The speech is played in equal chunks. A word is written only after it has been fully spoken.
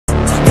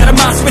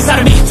monster inside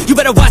of me. You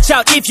better watch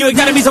out if you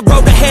ignite me's a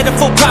road ahead of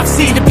full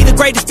prophecy. To be the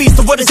greatest beast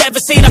the world has ever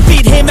seen. I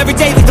feed him every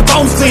day like the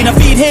bones clean. I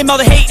feed him all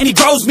the hate and he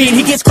grows me. And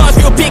he gets claws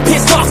real big,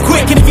 pissed off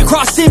quick. And if you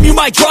cross him, you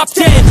might drop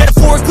dead.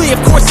 Metaphorically,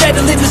 of course,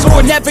 settling the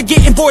score. Never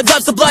getting bored,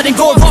 loves the blood and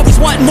gore. Always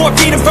wanting more,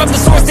 feeding from the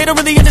source. They don't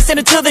really understand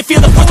until they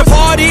feel the force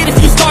departed. If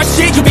you start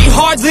shit, you'll be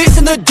heartless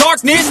in the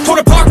darkness. Torn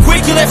apart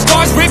quick, you left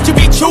scars ripped. You'll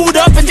be chewed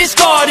up and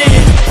discarded.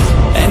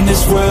 And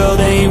this world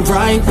ain't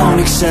right,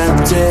 won't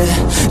accept it.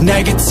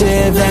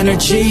 Negative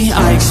energy,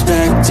 I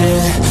expect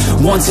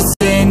it. Once it's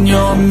in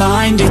your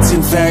mind, it's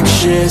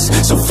infectious.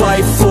 So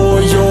fight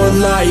for your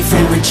life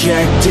and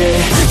reject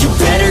it. You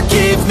better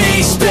give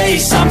me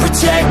space, I'm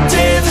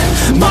protective.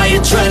 My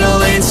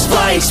adrenaline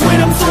spikes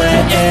when I'm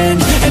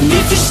threatened. And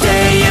if you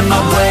stay in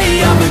my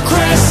way, I'm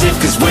aggressive.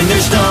 Cause when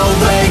there's no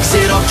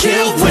exit, I'll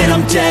kill when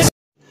I'm dead.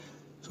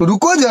 So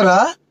रुको जरा,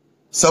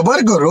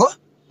 सबर करो.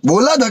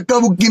 बोला धक्का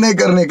बुक्की नहीं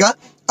करने का,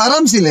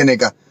 आराम से लेने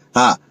का.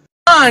 हाँ.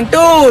 1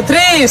 2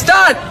 3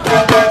 start.